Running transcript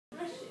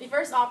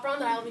first operon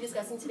that I will be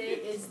discussing today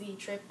is the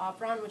trip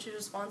operon, which is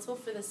responsible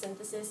for the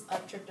synthesis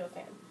of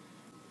tryptophan.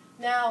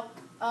 Now,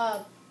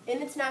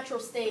 in its natural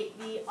state,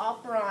 the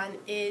operon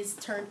is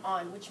turned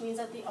on, which means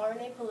that the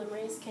RNA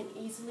polymerase can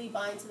easily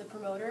bind to the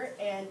promoter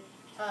and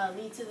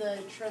lead to the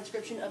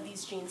transcription of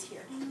these genes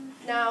here.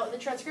 Now, the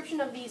transcription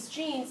of these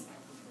genes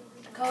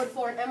code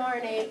for an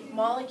mRNA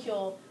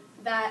molecule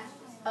that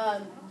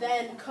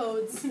then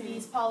codes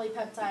these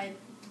polypeptide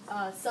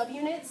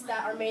subunits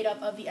that are made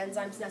up of the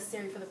enzymes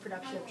necessary for the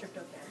production of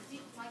tryptophan.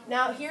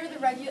 Now, here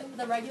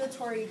the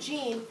regulatory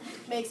gene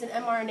makes an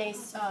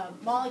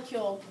mRNA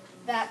molecule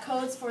that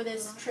codes for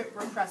this trip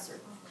repressor.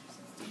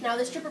 Now,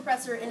 this trip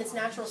repressor in its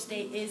natural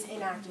state is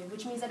inactive,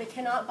 which means that it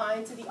cannot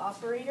bind to the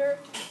operator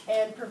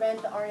and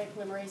prevent the RNA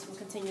polymerase from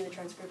continuing the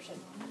transcription.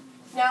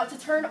 Now, to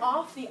turn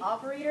off the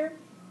operator,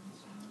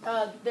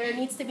 there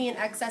needs to be an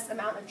excess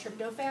amount of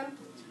tryptophan.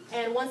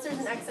 And once there's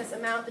an excess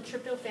amount, the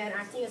tryptophan,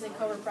 acting as a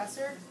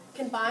co-repressor,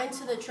 can bind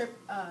to the trip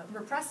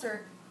repressor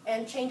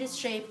and change its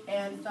shape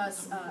and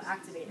thus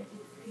activate it.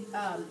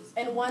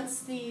 And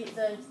once the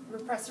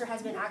repressor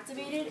has been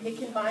activated, it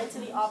can bind to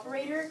the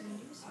operator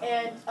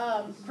and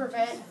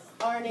prevent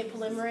RNA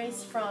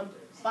polymerase from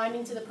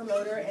binding to the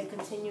promoter and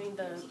continuing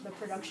the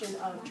production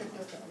of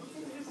tryptophan.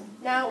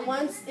 Now,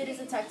 once it is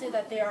detected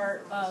that there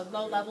are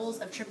low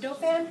levels of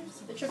tryptophan,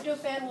 the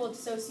tryptophan will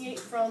dissociate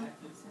from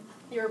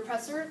the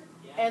repressor,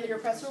 and the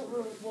repressor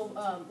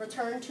will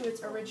return to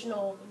its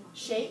original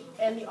shape,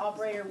 and the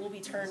operator will be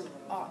turned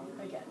on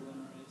again.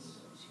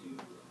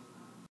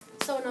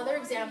 So another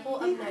example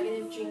of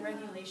negative gene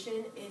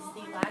regulation is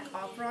the lac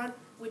operon,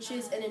 which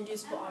is an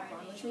inducible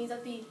operon, which means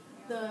that the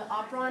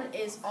operon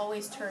is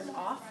always turned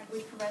off,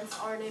 which prevents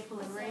RNA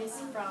polymerase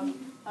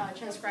from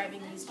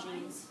transcribing these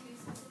genes.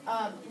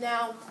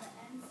 Now,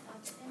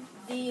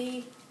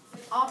 the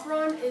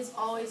operon is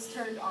always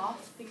turned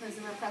off because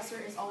the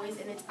repressor is always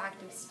in its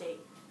active state.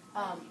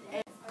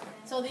 And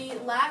so the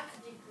lac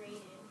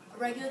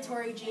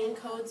regulatory gene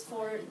codes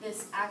for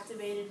this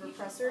activated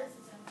repressor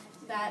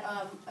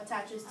that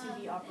attaches to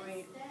the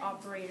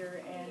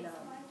operator and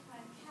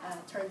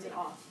turns it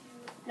off.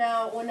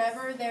 Now,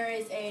 whenever there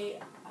is a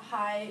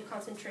high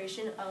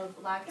concentration of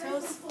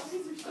lactose,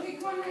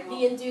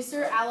 the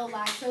inducer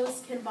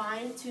allolactose can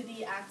bind to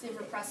the active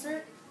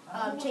repressor,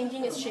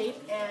 changing its shape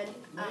and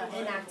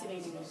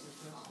inactivating it.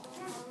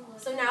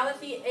 So now that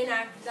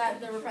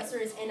the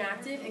repressor is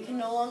inactive, it can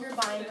no longer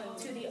bind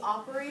to the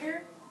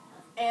operator,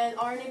 and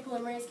RNA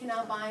polymerase can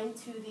now bind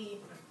to the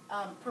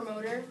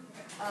promoter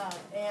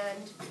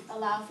and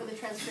allow for the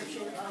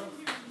transcription of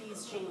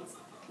these genes.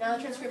 Now,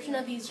 the transcription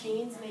of these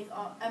genes make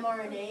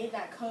mRNA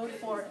that code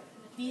for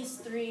these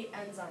three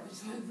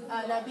enzymes.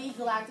 Now,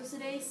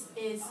 B-galactosidase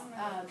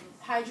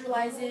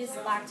hydrolyzes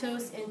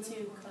lactose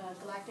into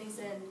galactase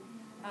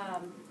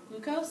and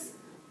glucose,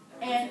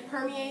 and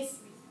permease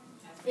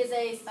is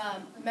a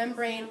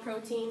membrane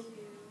protein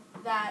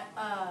that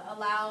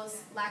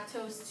allows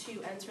lactose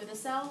to enter the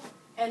cell,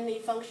 and the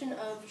function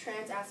of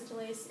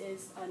transacetylase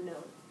is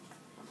unknown.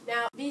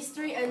 Now, these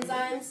three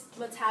enzymes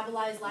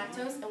metabolize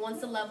lactose, and once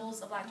the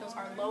levels of lactose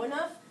are low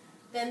enough,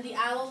 then the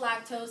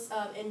allolactose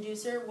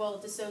inducer will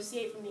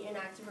dissociate from the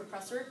inactive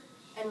repressor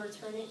and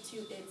return it to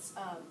its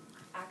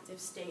active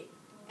state.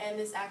 And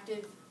this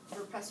active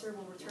repressor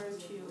will return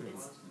to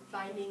its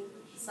binding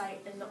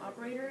site in the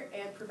operator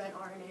and prevent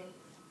RNA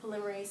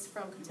polymerase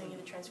from continuing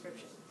the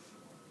transcription.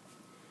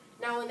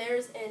 Now, when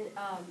there's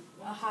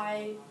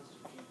a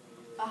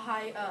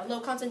low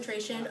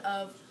concentration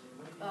of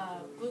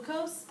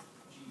glucose,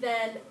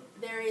 then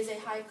there is a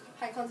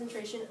high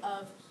concentration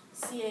of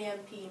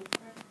CAMP,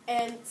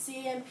 and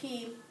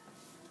CAMP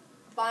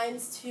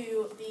binds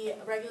to the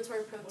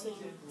regulatory protein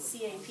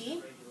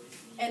CAP,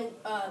 and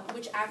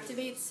which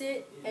activates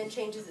it and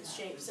changes its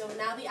shape. So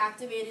now the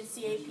activated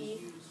CAP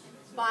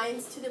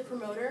binds to the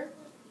promoter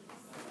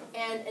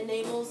and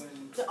enables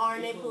the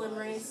RNA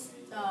polymerase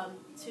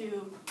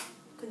to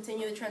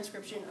continue the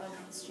transcription of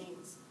these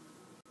genes.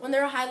 When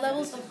there are high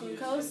levels of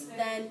glucose,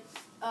 then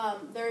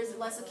there is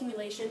less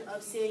accumulation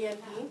of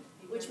CAMP,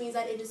 which means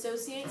that it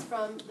dissociates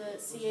from the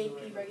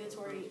CAP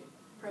regulatory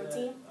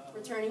protein,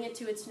 returning it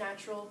to its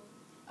natural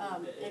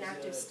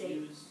inactive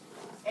state.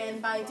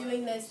 And by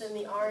doing this, then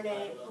the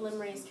RNA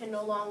polymerase can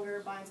no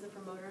longer bind to the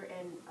promoter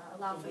and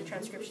allow for the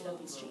transcription of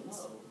these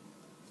genes.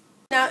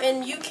 Now,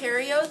 in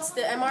eukaryotes,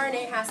 the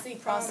mRNA has to be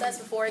processed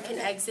before it can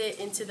exit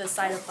into the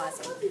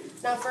cytoplasm.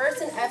 Now,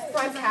 first, an F'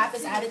 cap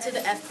is added to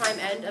the F'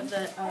 end of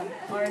the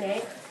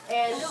RNA,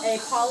 and a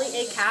poly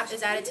A cap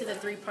is added to the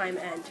 3'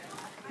 end.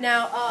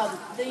 Now,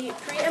 the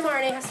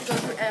pre-mRNA has to go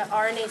through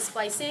RNA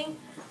splicing,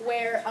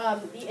 where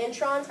the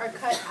introns are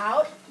cut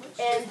out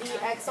and the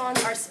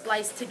exons are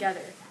spliced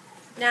together.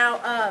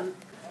 Now,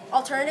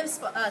 alternative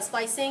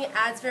splicing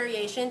adds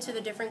variation to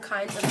the different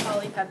kinds of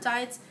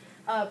polypeptides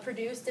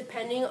produced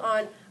depending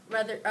on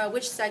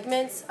which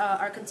segments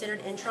are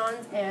considered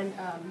introns and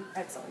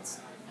exons.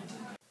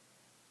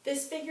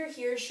 This figure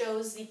here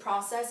shows the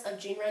process of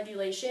gene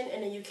regulation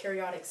in a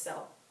eukaryotic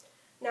cell.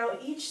 Now,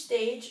 each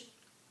stage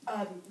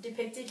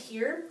depicted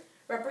here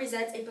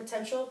represents a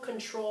potential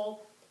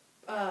control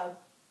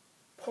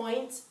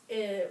point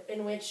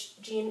in which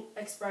gene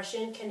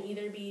expression can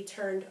either be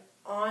turned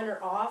on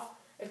or off,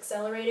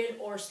 accelerated,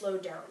 or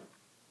slowed down.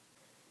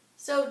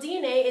 So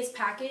DNA is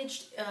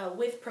packaged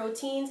with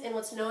proteins in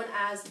what's known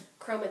as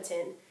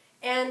chromatin.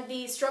 And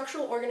the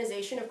structural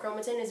organization of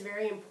chromatin is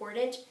very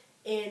important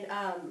in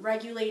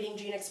regulating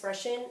gene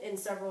expression in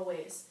several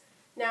ways.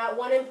 Now,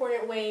 one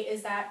important way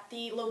is that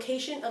the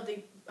location of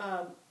the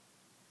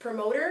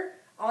promoter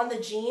on the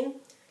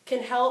gene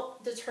can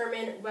help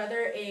determine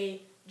whether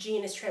a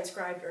gene is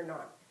transcribed or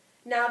not.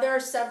 Now, there are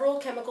several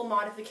chemical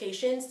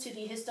modifications to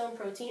the histone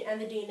protein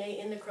and the DNA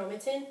in the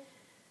chromatin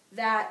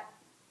that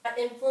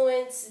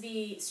influence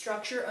the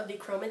structure of the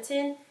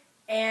chromatin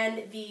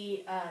and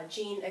the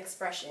gene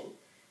expression.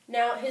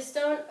 Now,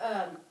 histone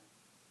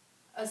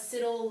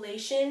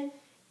acetylation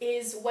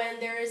is when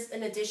there is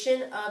an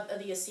addition of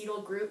the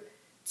acetyl group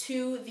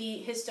to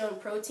the histone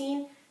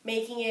protein,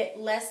 making it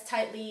less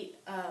tightly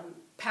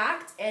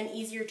packed and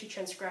easier to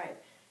transcribe.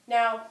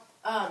 Now,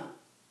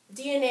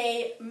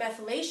 DNA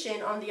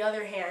methylation, on the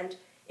other hand,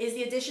 is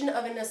the addition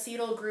of an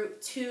acetyl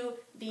group to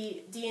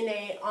the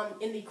DNA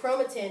in the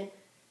chromatin,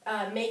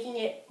 making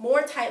it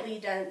more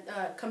tightly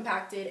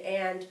compacted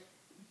and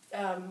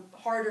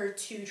harder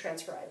to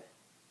transcribe.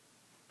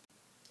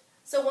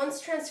 So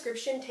once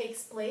transcription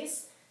takes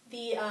place,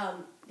 the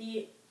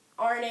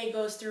RNA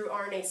goes through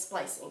RNA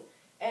splicing.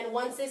 And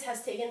once this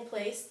has taken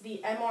place,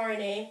 the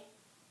mRNA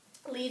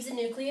leaves the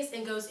nucleus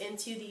and goes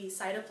into the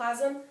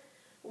cytoplasm,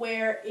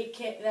 where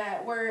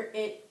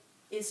it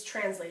is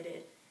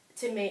translated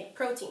to make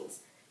proteins.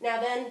 Now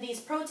then, these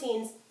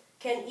proteins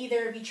can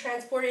either be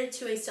transported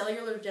to a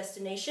cellular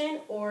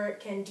destination or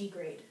can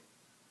degrade.